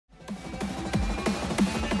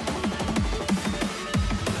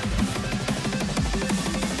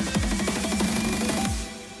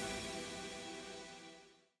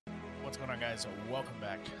welcome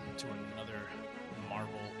back to another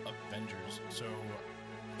Marvel Avengers. So,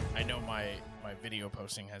 I know my video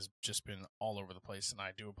posting has just been all over the place, and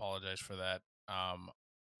I do apologize for that.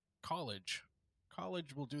 College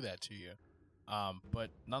will do that to you.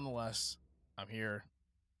 But nonetheless, I'm here.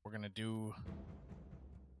 We're gonna do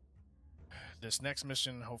this next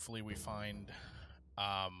mission. Hopefully, we find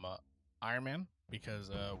Iron Man,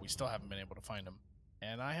 because we still haven't been able to find him,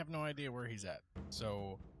 and I have no idea where he's at.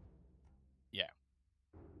 So, yeah.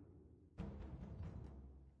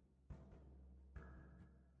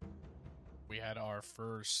 We had our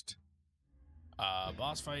first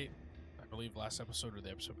boss fight, I believe last episode or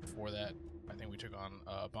the episode before that. I think we took on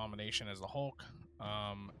Abomination as the Hulk,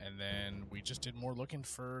 and then we just did more looking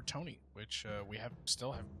for Tony, which we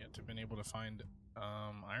still haven't yet to been able to find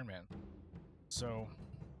Iron Man. So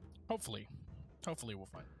hopefully we'll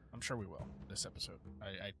find him. I'm sure we will this episode.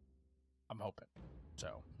 I'm hoping.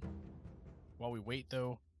 So while we wait,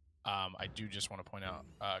 though, I do just want to point out,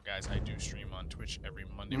 guys, I do stream on Twitch every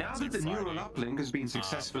Monday. Now that the neural uplink has been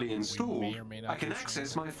successfully installed, I can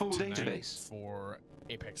access my full database. For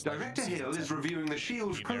Apex Director Hill is reviewing the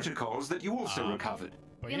SHIELD protocols that you also recovered.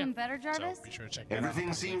 Feeling better, Jarvis? So be sure to check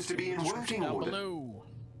Everything seems to be in working order. Below.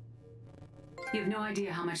 You have no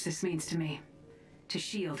idea how much this means to me. To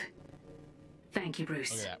SHIELD. Thank you,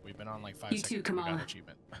 Bruce. Look at that. We've been on like 5 you seconds. too, Kamala.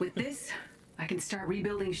 With this, I can start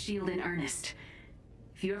rebuilding SHIELD in earnest.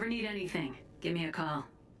 If you ever need anything, give me a call.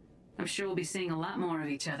 I'm sure we'll be seeing a lot more of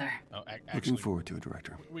each other. Oh, Looking forward to it,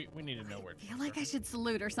 Director. We need to know where. I feel like I should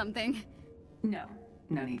salute or something. No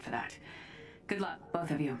need for that. Good luck,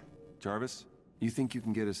 both of you. Jarvis, you think you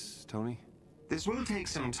can get us Tony? This will take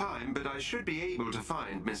some time, but I should be able to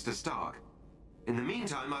find Mr. Stark. In the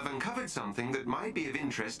meantime, I've uncovered something that might be of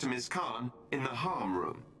interest to Ms. Khan in the harm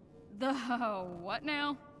room. The what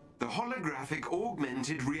now? The holographic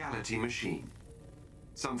augmented reality machine.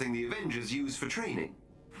 Something the Avengers use for training.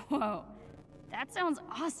 Whoa, that sounds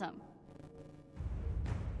awesome.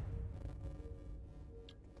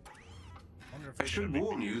 I should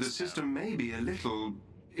warn you, the system may be a little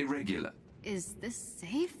irregular. Is this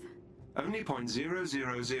safe? Only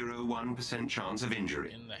 0.0001% chance of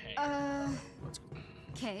injury. In the hangar.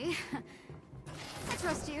 Okay. I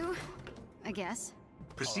trust you, I guess.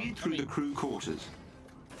 Proceed through the crew quarters.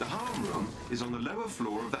 The harm room is on the lower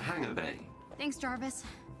floor of the hangar bay. Thanks, Jarvis.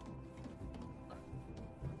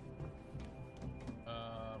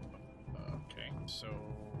 Okay, so...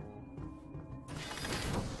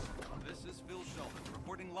 This is Phil Sheldon,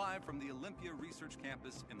 reporting live from the Olympia Research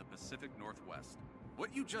Campus in the Pacific Northwest.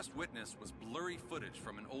 What you just witnessed was blurry footage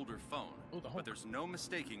from an older phone, but there's no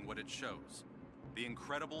mistaking what it shows. The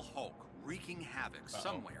Incredible Hulk wreaking havoc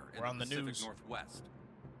somewhere in the Pacific Northwest.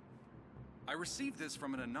 I received this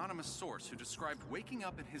from an anonymous source who described waking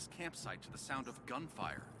up at his campsite to the sound of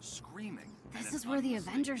gunfire, screaming. This is where the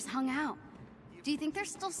Avengers hung out. Do you think there's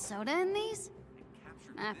still soda in these?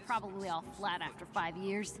 Probably all flat after 5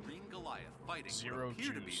 years. Green Goliath fighting Zero what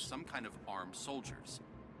appear to be juice. some kind of armed soldiers.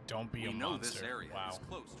 Don't be a We know monster. this area Wow. is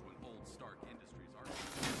close to an old Stark Industries arsenal.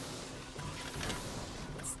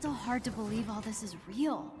 It's still hard to believe all this is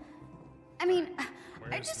real. I mean,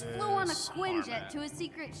 I just flew on a this Quinjet arm to a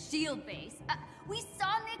secret SHIELD base. We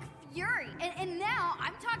saw Nick Fury, and now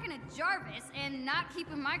I'm talking to Jarvis and not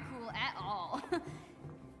keeping my cool at all.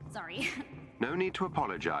 Sorry. No need to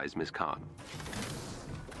apologize, Miss Khan.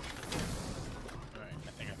 Alright,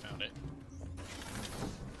 I think I found it.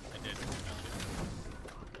 I did. I found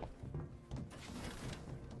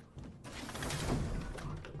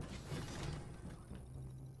it.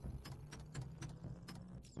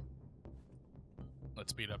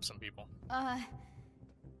 Let's beat up some people.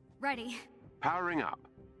 Ready. Powering up.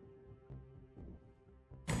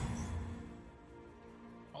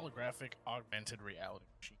 Holographic augmented reality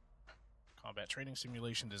machine. Combat training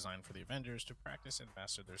simulation designed for the Avengers to practice and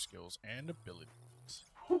master their skills and abilities.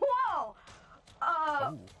 Whoa!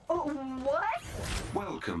 What?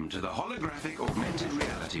 Welcome to the holographic augmented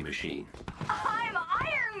reality machine. I'm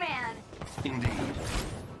Iron Man! Indeed.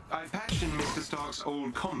 I've patched in Mr. Stark's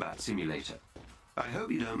old combat simulator. I hope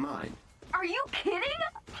you don't mind. Are you kidding?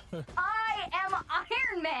 I am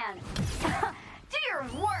Iron Man! Do your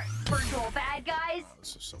work, virtual bad guys! Wow,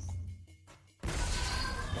 this is so cool.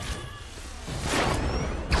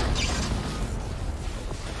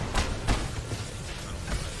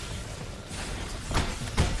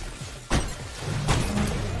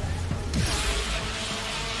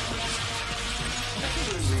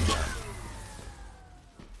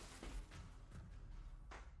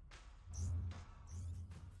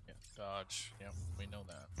 Yeah, dodge. Yep, we know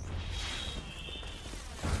that.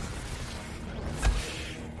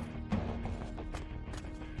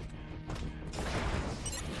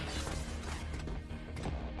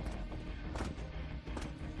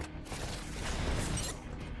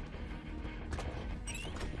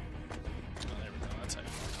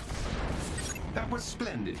 That was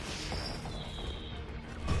splendid.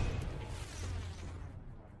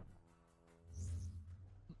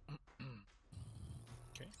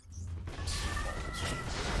 Okay.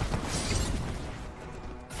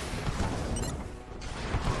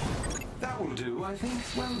 That will do, I think.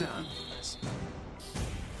 Well done. Nice.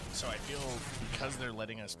 So I feel because they're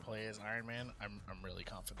letting us play as Iron Man, I'm really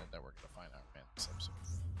confident that we're gonna find Iron Man this episode.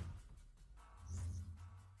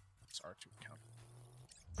 It's R2 account.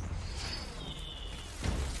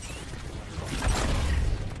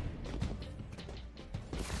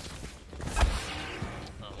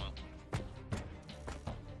 Oh well.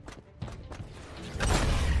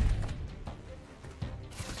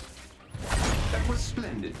 That was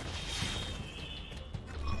splendid.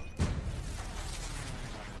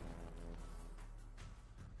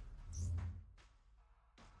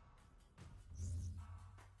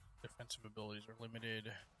 Defensive abilities are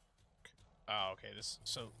limited. Oh, okay.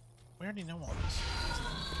 So we already know all this.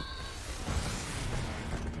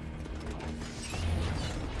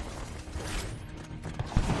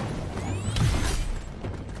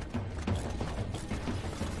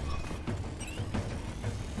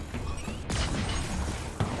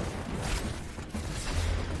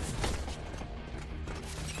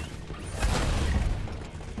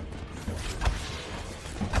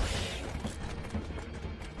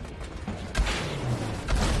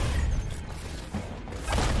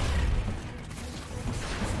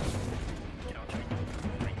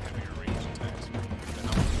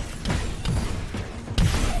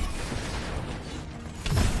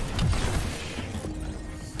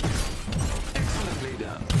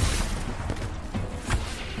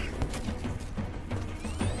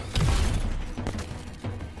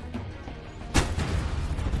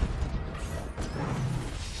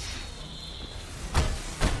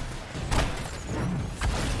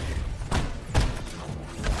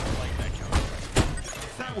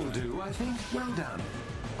 I think. Well done.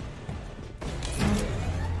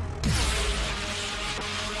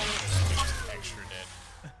 Extra dead.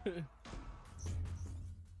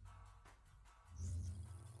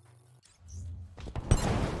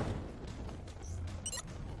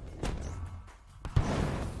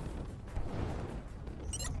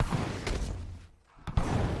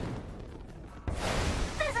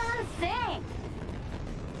 This is insane!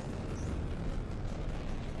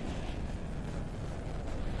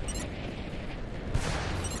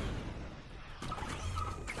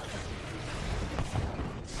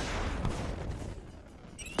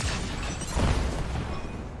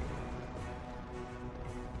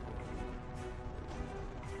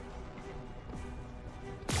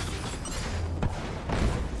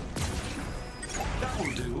 That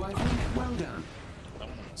will do, I think. Well done. That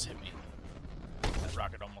one almost hit me. That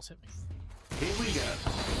rocket almost hit me. Here we go.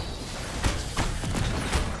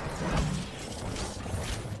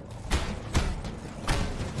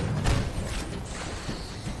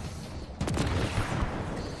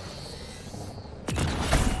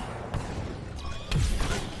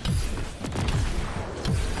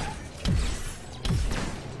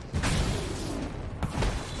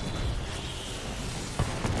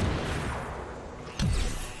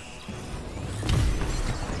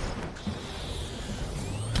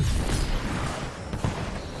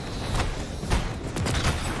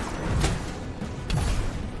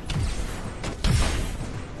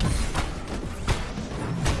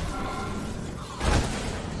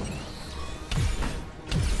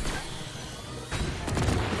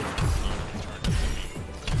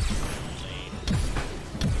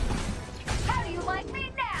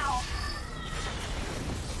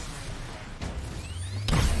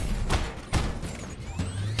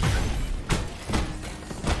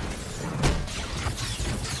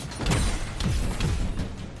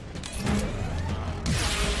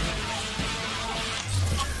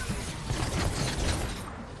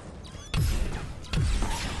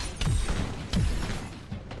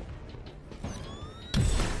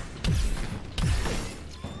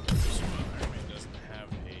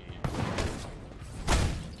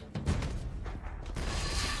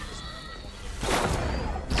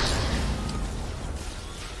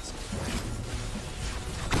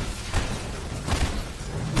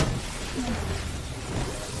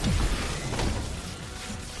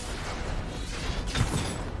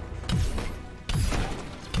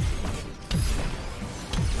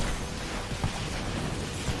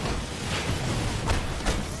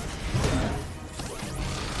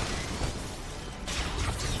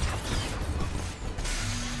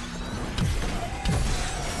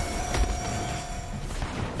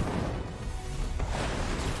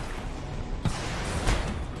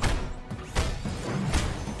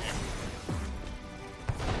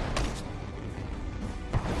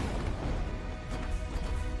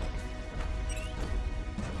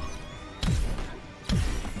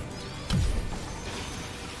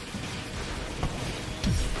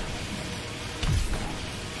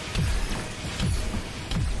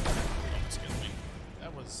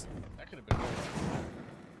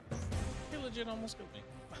 legit almost killed me.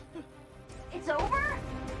 It's over?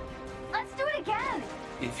 Let's do it again!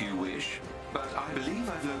 If you wish. But I believe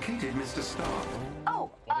I've located Mr. Stark.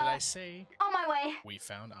 Oh, what did I say? On my way. We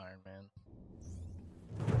found Iron Man.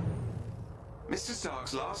 Mr.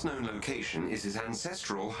 Stark's last known location is his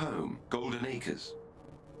ancestral home, Golden Acres.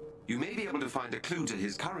 You may be able to find a clue to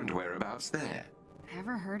his current whereabouts there.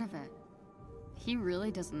 Never heard of it. He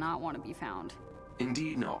really does not want to be found.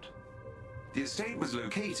 Indeed not. The estate was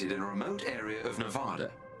located in a remote area of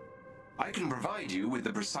Nevada. I can provide you with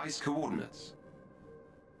the precise coordinates.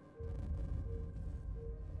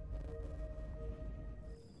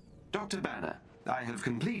 Dr. Banner, I have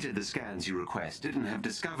completed the scans you requested and have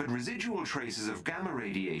discovered residual traces of gamma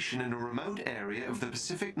radiation in a remote area of the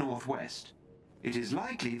Pacific Northwest. It is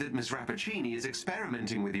likely that Miss Rappaccini is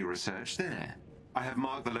experimenting with your research there. I have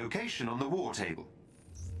marked the location on the war table.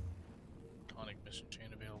 Iconic mission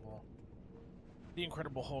chain available. The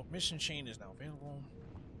Incredible Hulk mission chain is now available.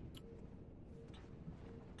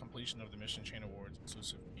 Completion of the mission chain awards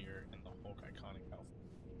exclusive here in the Hulk iconic outfit.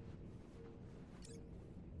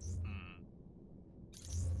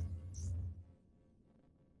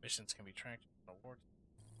 Missions can be tracked in awards.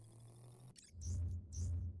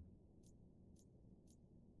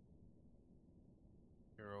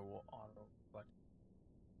 Hero will auto select.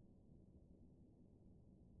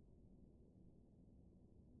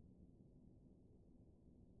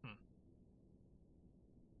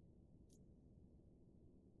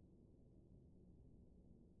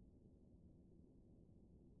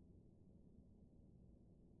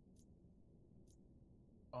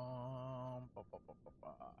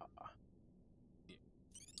 Yeah,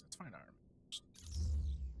 let's find Iron Man.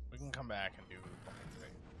 We can come back and do one more thing.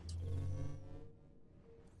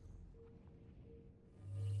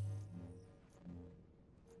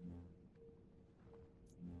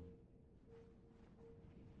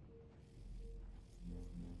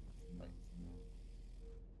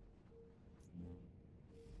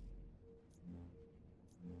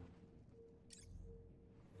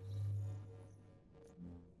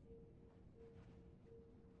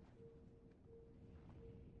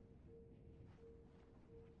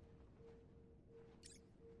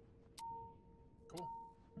 Cool.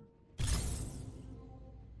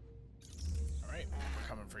 Alright, we're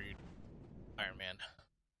coming for you, Iron Man.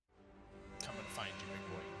 Coming to find you, big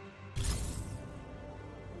boy.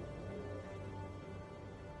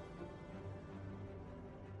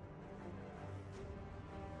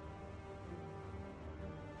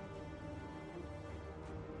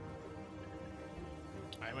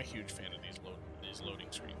 I'm a huge fan of these loading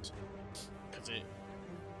screens because it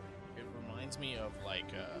reminds me of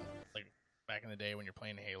like back in the day when you're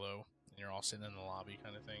playing Halo and you're all sitting in the lobby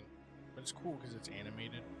kind of thing. But it's cool because it's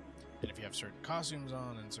animated, and if you have certain costumes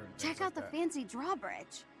on and certain things Check out like the fancy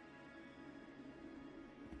drawbridge.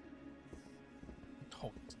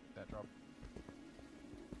 Oh, that drop.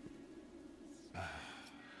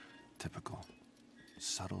 Typical.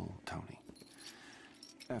 Subtle Tony.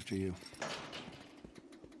 After you.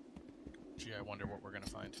 Gee, I wonder what we're gonna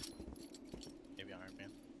find. Maybe Iron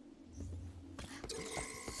Man.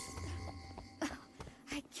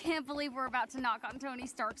 I can't believe we're about to knock on Tony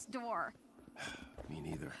Stark's door. Me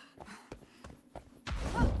neither.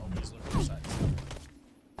 Always look for the side.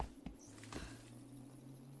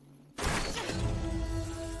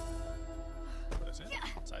 What is it?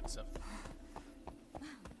 Side stuff.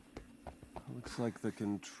 Looks like the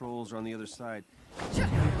controls are on the other side.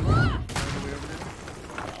 Ah! Way over there.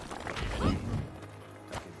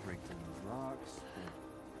 I can break through those rocks.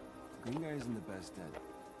 The green guy isn't the best at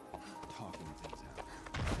talking things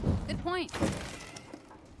out. Good point.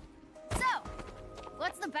 So,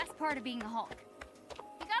 what's the best part of being the Hulk?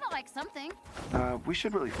 You gotta like something. We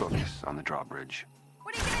should really focus on the drawbridge.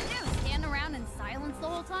 What are you gonna do? Stand around in silence the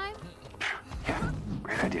whole time? Yeah,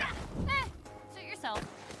 great idea. Suit yourself.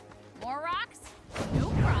 More rocks? No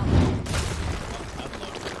problem. I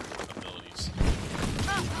love her abilities.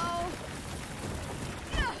 Uh-oh.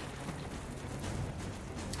 Yeah.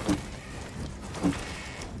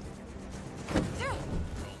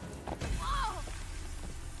 Whoa.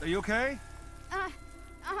 Are you okay?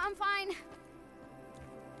 I'm fine.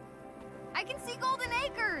 I can see Golden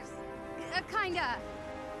Acres. Kinda.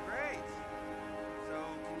 Great. So,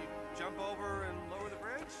 can you jump over and lower the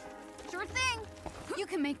bridge? Sure thing. You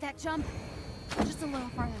can make that jump. Just a little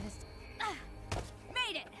farther this time.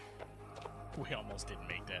 Made it. We almost didn't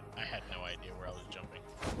make that. I had no idea where I was jumping.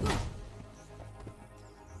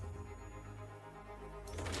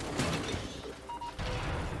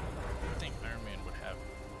 I think Iron Man would have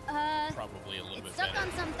probably a little bit Stuck better.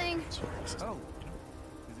 on something. Oh.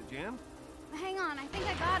 Is it jammed? Hang on, I think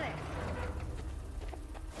I got it.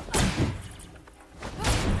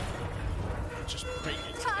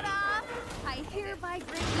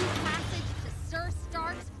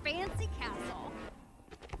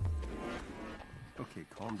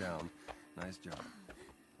 Nice job.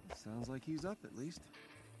 Sounds like he's up at least.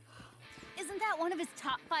 Isn't that one of his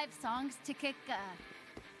top 5 songs to kick,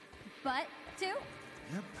 butt to? Yep.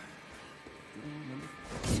 Good old number.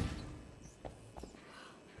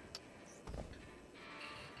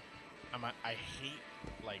 I hate,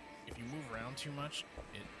 like, if you move around too much,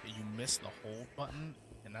 you miss the hold button,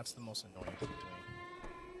 and that's the most annoying thing to me.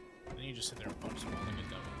 Then you just sit there and punch them all like a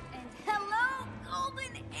devil. And hello,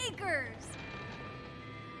 Golden Acres!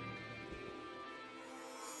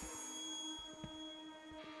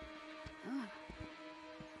 Oh,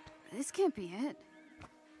 this can't be it.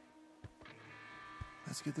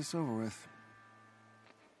 Let's get this over with.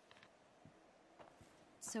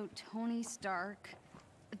 So Tony Stark,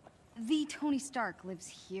 the Tony Stark, lives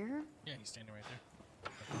here? Yeah, he's standing right there.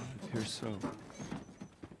 It appears so.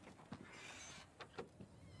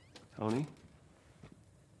 Tony?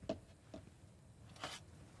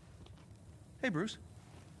 Hey, Bruce.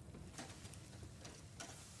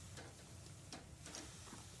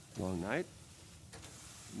 Long night?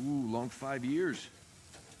 Ooh, long 5 years.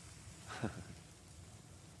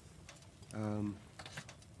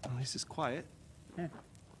 At least it's quiet. Yeah.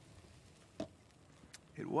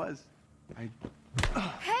 It was.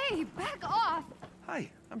 Hey, back off! Hi,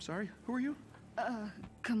 I'm sorry. Who are you?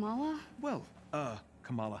 Kamala? Well,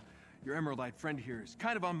 Kamala, your Emerald-eyed friend here is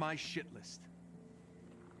kind of on my shit list.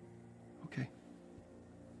 Okay.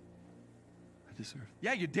 I deserve it.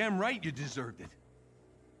 Yeah, you're damn right you deserved it.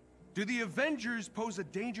 Do the Avengers pose a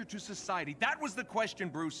danger to society? That was the question,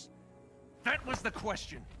 Bruce. That was the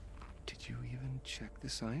question. Did you even check the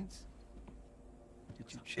science?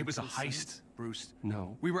 Did you check It was a heist, science? Bruce.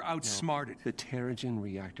 No. We were outsmarted. No. The Terrigen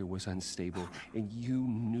reactor was unstable, and you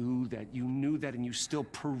knew that, and you still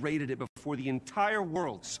paraded it before the entire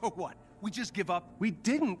world. So what? We just give up? We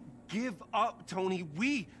didn't give up, Tony.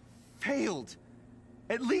 We failed.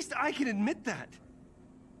 At least I can admit that.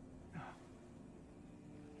 No,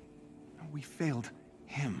 we failed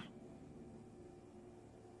him.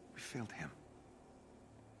 We failed him.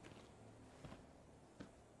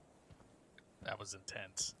 That was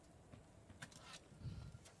intense.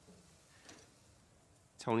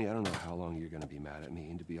 Tony, I don't know how long you're gonna be mad at me,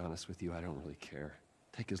 and to be honest with you, I don't really care.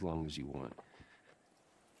 Take as long as you want.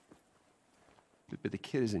 But the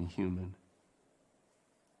kid isn't human.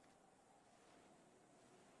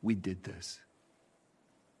 We did this.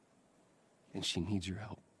 And she needs your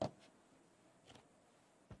help.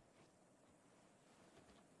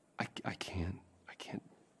 I can't.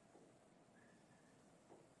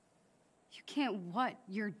 You can't what?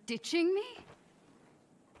 You're ditching me?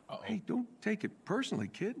 Uh-oh. Hey, don't take it personally,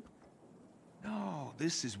 kid. No,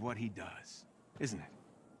 this is what he does, isn't it?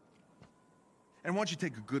 And why don't you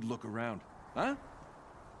take a good look around, huh?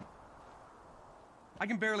 I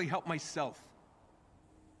can barely help myself.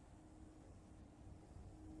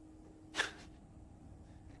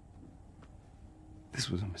 This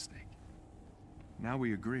was a mistake. Now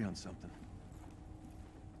we agree on something.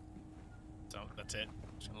 So that's it.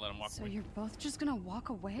 Just gonna let him walk So away. you're both just gonna walk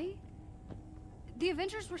away? The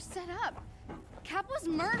Avengers were set up. Cap was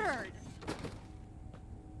murdered.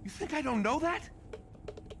 You think I don't know that?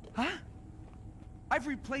 Huh? I've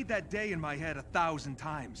replayed that day in my head 1,000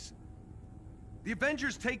 times. The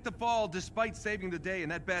Avengers take the fall despite saving the day,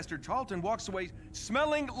 and that bastard Tarleton walks away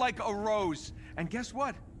smelling like a rose. And guess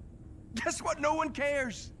what? Guess what? No one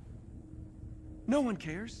cares. No one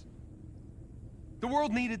cares. The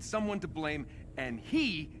world needed someone to blame, and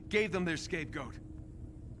he gave them their scapegoat.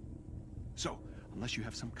 So, unless you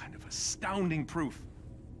have some kind of astounding proof,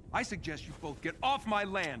 I suggest you both get off my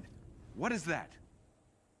land. What is that?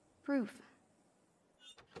 Proof.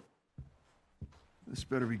 This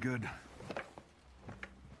better be good.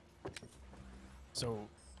 So,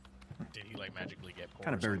 did he like magically get poor?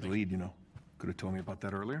 Kind of buried the lead, you know. Could have told me about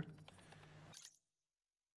that earlier.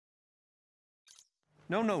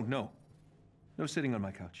 No. No sitting on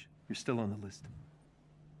my couch. You're still on the list.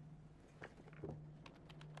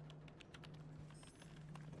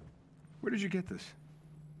 Where did you get this?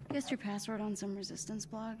 Guessed your password on some resistance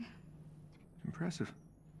blog? Impressive.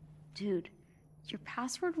 Dude, your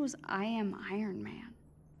password was I am Iron Man.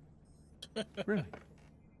 Really?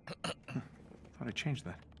 Thought I changed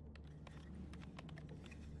that.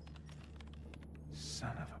 Son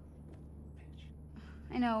of a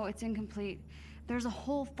bitch. I know, it's incomplete. There's a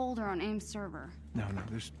whole folder on AIM's server. No,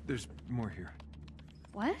 there's more here.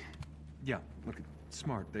 What? Yeah, look, it's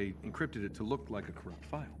smart. They encrypted it to look like a corrupt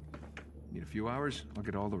file. Need a few hours, I'll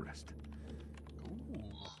get all the rest. Ooh.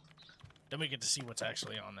 Then we get to see what's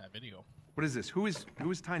actually on that video. What is this? Who is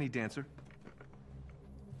Tiny Dancer?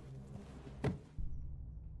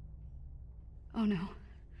 Oh no.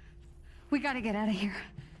 We gotta get out of here.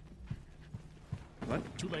 What?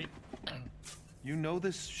 Too late. You know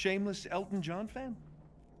this shameless Elton John fan?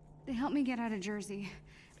 They helped me get out of Jersey.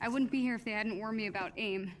 I wouldn't be here if they hadn't warned me about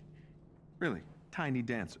AIM. Really? Tiny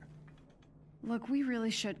Dancer. Look, we really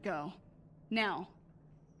should go. Now.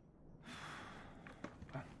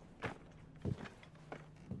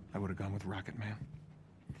 I would have gone with Rocket Man.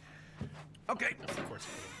 Okay. Of course.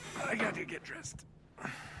 I got to get dressed.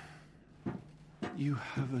 You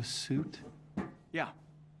have a suit? Yeah.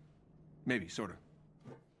 Maybe, sort of.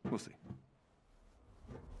 We'll see.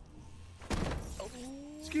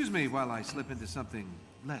 Excuse me while I slip into something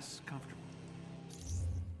less comfortable.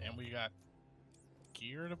 And we got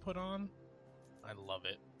gear to put on. I love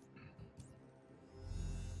it.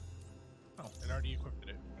 Oh, it already equipped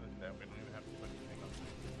it. We don't even have to put anything on.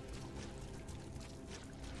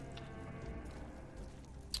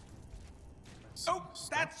 Oh,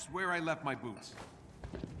 that's where I left my boots.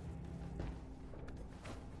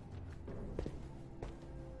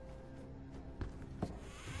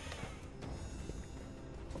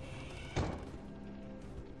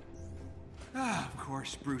 Ah, of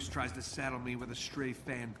course, Bruce tries to saddle me with a stray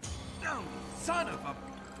fan. No, son of a...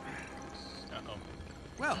 Uh-oh.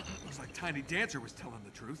 Well, looks like Tiny Dancer was telling the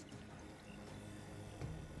truth.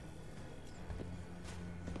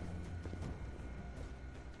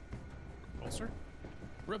 Repulsor?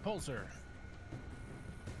 Repulsor.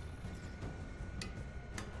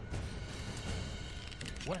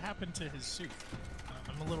 What happened to his suit?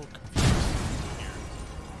 I'm a little confused here.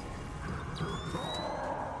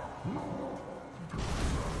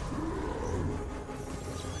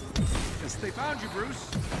 Guess they found you,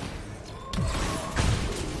 Bruce.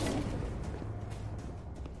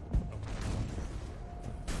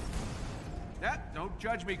 Yeah, don't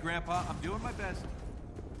judge me, Grandpa. I'm doing my best.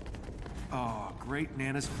 Oh, great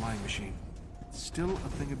Nana's flying machine. Still a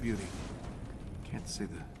thing of beauty. Can't say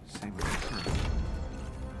the same about her.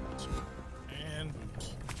 And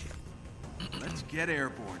boots. Let's get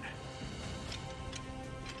airborne.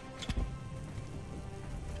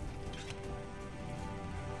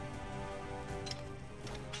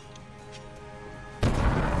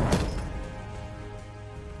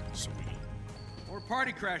 Sweet. More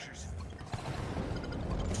party crashers.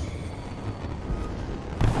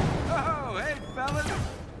 Oh, hey, fellas.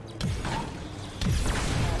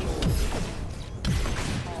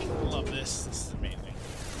 Love this. This is amazing.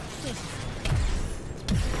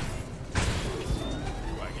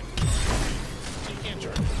 Ooh, I can... You can't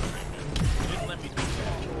charge it. It didn't let me do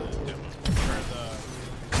that in the demo.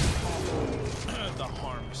 Or the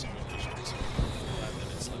harm simulation. So I'm glad that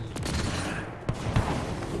it's let me do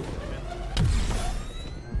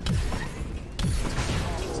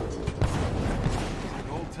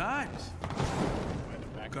that. Old times.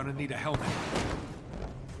 Gonna need a helmet.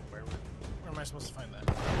 Where am I supposed to find that?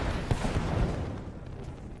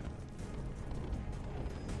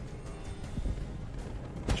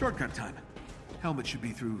 Shortcut time. Helmet should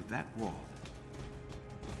be through that wall.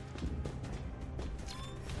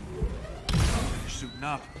 You're suiting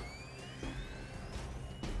up.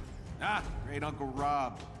 Ah, great Uncle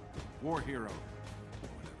Rob. War hero.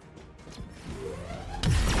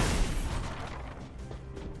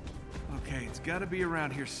 Okay, it's gotta be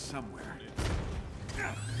around here somewhere.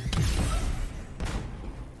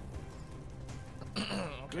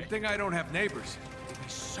 Good thing I don't have neighbors. They'd be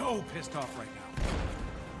so pissed off right now.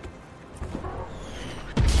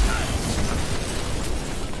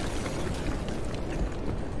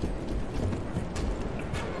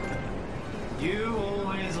 You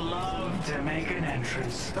always love to make an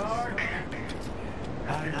entrance, Stark.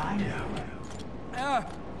 How did I do?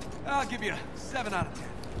 I'll give you a 7 out of 10.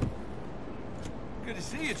 Good to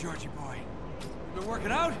see you, Georgie boy. Been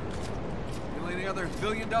working out? Been any other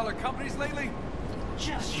billion-dollar companies lately?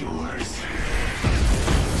 Just yours.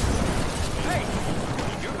 Hey!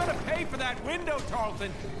 You're gonna pay for that window,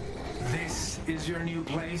 Tarleton! This is your new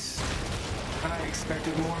place? I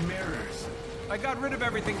expected more mirrors. I got rid of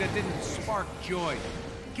everything that didn't spark joy.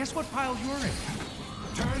 Guess what pile you're in?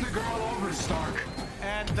 Turn the girl over, Stark.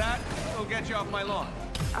 And that will get you off my lawn.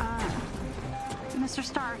 Mr.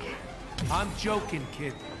 Stark. I'm joking,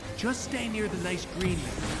 kid. Just stay near the nice green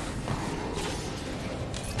there.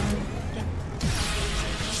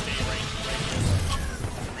 Stay right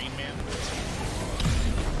Green Man.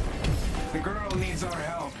 The girl needs our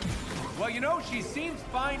help. Well, you know, she seems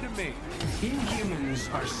fine to me. Inhumans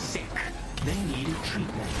are sick. They need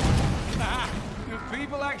treatment. Do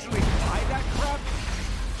people actually buy that crap?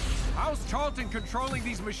 How's Tarleton controlling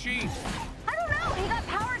these machines? I don't know. He got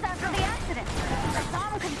powers after the accident. I saw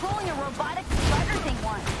him controlling a robotic spider thing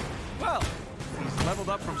once. Well, He's leveled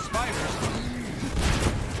up from spiders.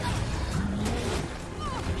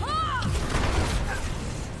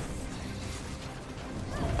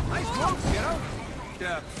 Nice moves, kiddo.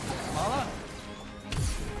 Kamala?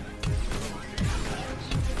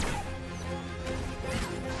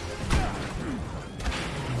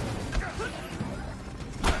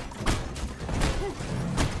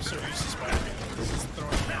 So used to Spider-Man. This is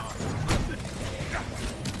throwing him out.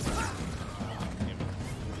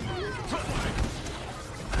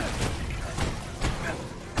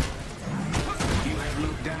 You have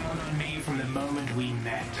looked down on me from the moment we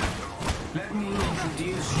met. Let me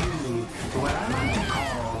introduce you to what I like to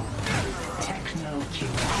call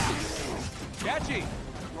techno-curious. Catchy.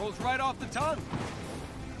 Rolls right off the tongue.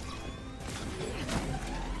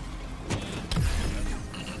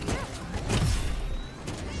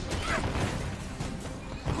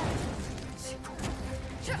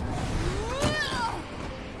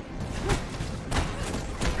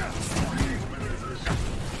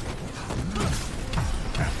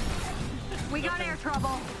 We got air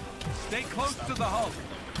trouble. Stay close to the Hulk.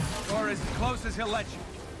 Or as close as he'll let you.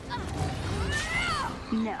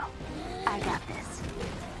 No, I got this.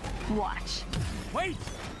 Watch. Wait!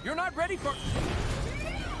 You're not ready for...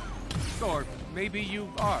 Or maybe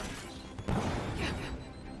you are.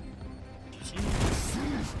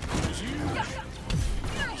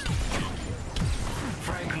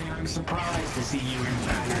 Frankly, I'm surprised to see you and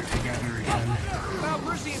Banner together again. Well,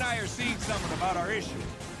 Brucey and I are seeing something about our issue.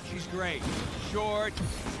 She's great. Short,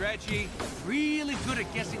 stretchy, really good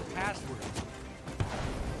at guessing passwords.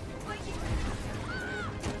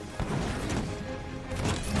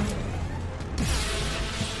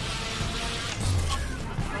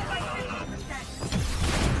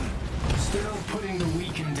 Still putting the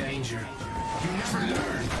weak in danger. You never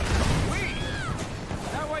learn. Wait!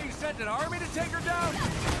 Is that why you sent an army to take her down?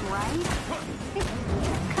 Right?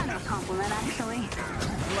 Kind of a compliment, actually.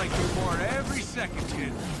 I like you more every second,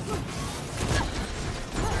 kid.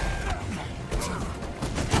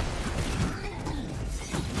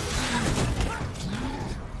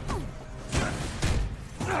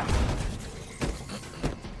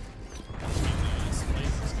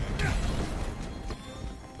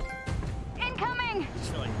 Incoming!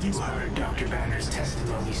 You heard Dr. Banner's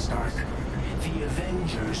testimony, Stark. The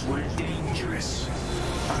Avengers were dangerous.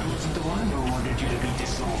 I wasn't the one who wanted you to be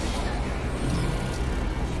disowned.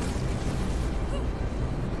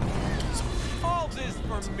 All this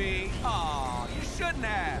for me? Aw, you shouldn't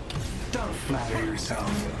have. Don't flatter yourself.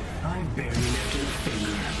 I barely lifted a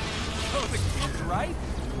finger. Oh, the kid's right?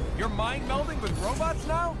 You're mind melding with robots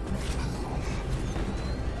now?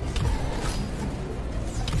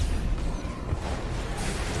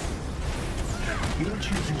 You're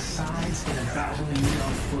choosing sides in a battle you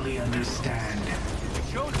don't fully understand.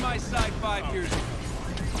 Chose my side 5 years ago.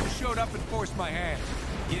 Just showed up and forced my hand.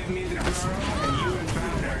 Give me the girl, and you and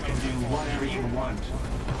Banner can do whatever you want.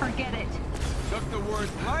 Forget it. Took the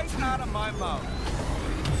words right out of my mouth.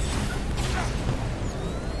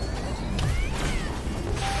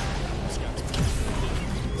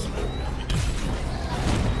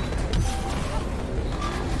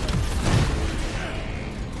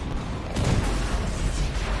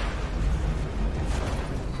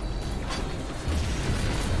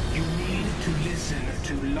 You need to listen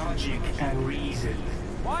to logic and reason.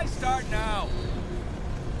 Why start now?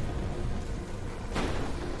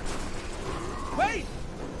 Wait!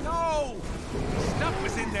 No! Stuff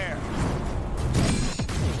was in there.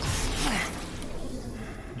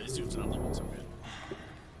 This dude's not looking so good.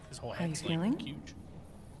 His whole head's like huge.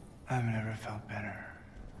 I've never felt better.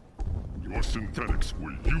 Your synthetics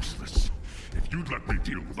were useless. If you'd let me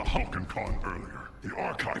deal with the Hulk and Khan earlier, the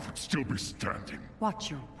archive would still be standing.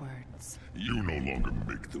 Watch your words. You no longer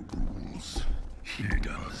make the rules. He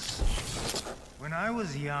does. When I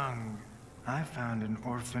was young, I found an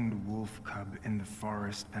orphaned wolf cub in the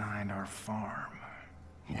forest behind our farm.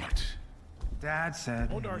 What? Dad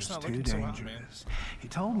said it Dark's was not too looking so hot, dangerous. He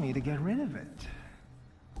told me to get rid of it.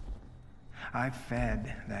 I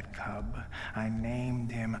fed that cub. I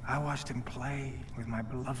named him. I watched him play with my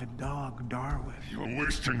beloved dog, Darwin. You're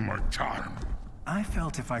wasting my time. I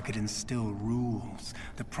felt if I could instill rules,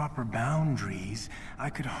 the proper boundaries, I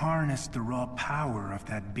could harness the raw power of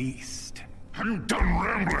that beast. Have you done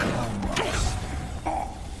rambling?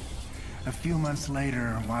 Almost. A few months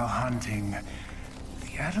later, while hunting,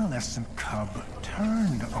 the adolescent cub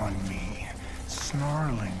turned on me,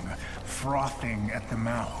 snarling, frothing at the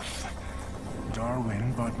mouth.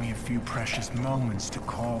 Darwin bought me a few precious moments to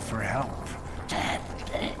call for help.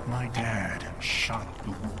 My dad shot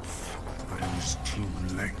the wolf, but it was too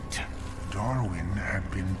late. Darwin had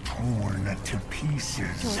been torn to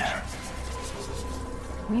pieces. George.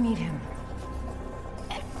 We need him.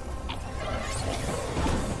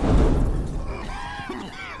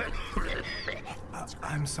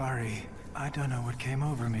 I'm sorry. I don't know what came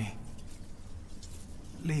over me.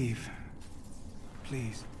 Leave.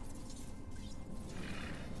 Please.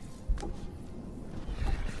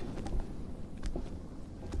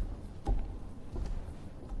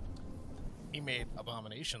 He made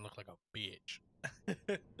Abomination look like a bitch.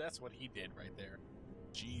 That's what he did right there.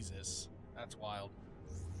 Jesus. That's wild.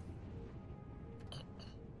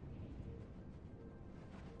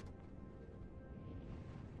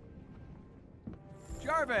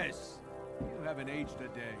 Jarvis! You haven't aged a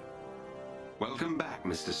day. Welcome back,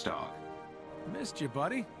 Mr. Stark. Missed you,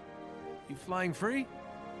 buddy. You flying free?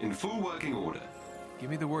 In full working order. Give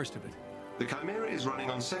me the worst of it. The Chimera is running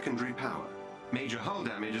on secondary power. Major hull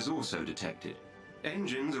damage is also detected.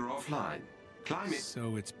 Engines are offline. Climate...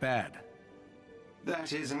 So it's bad.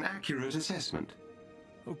 That is an accurate assessment.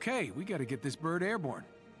 Okay, we gotta get this bird airborne.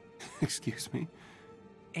 Excuse me?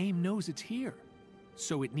 AIM knows it's here,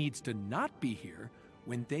 so it needs to not be here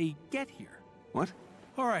when they get here. What?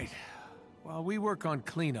 All right. While we work on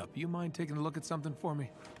cleanup, you mind taking a look at something for me?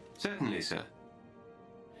 Certainly, sir.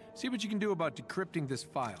 See what you can do about decrypting this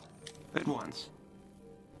file. At once.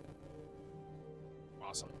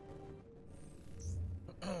 Awesome.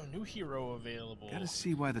 New hero available. Gotta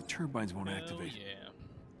see why the turbines won't activate. Yeah.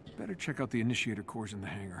 Better check out the initiator cores in the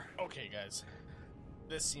hangar. Okay, guys.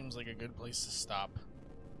 This seems like a good place to stop.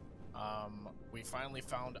 We finally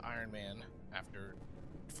found Iron Man after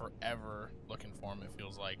forever looking for him, it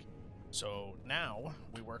feels like. So now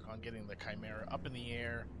we work on getting the Chimera up in the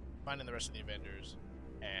air, finding the rest of the Avengers,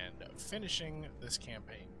 and finishing this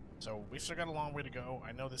campaign. So we've still got a long way to go.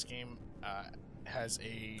 I know this game has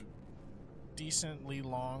a decently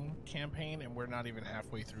long campaign, and we're not even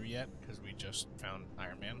halfway through yet because we just found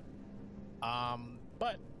Iron Man.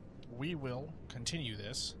 But we will continue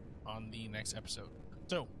this on the next episode.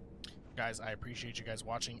 So, guys, I appreciate you guys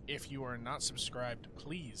watching. If you are not subscribed,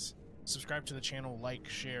 please subscribe to the channel, like,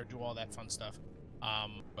 share, do all that fun stuff.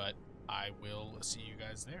 But I will see you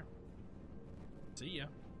guys there. See ya.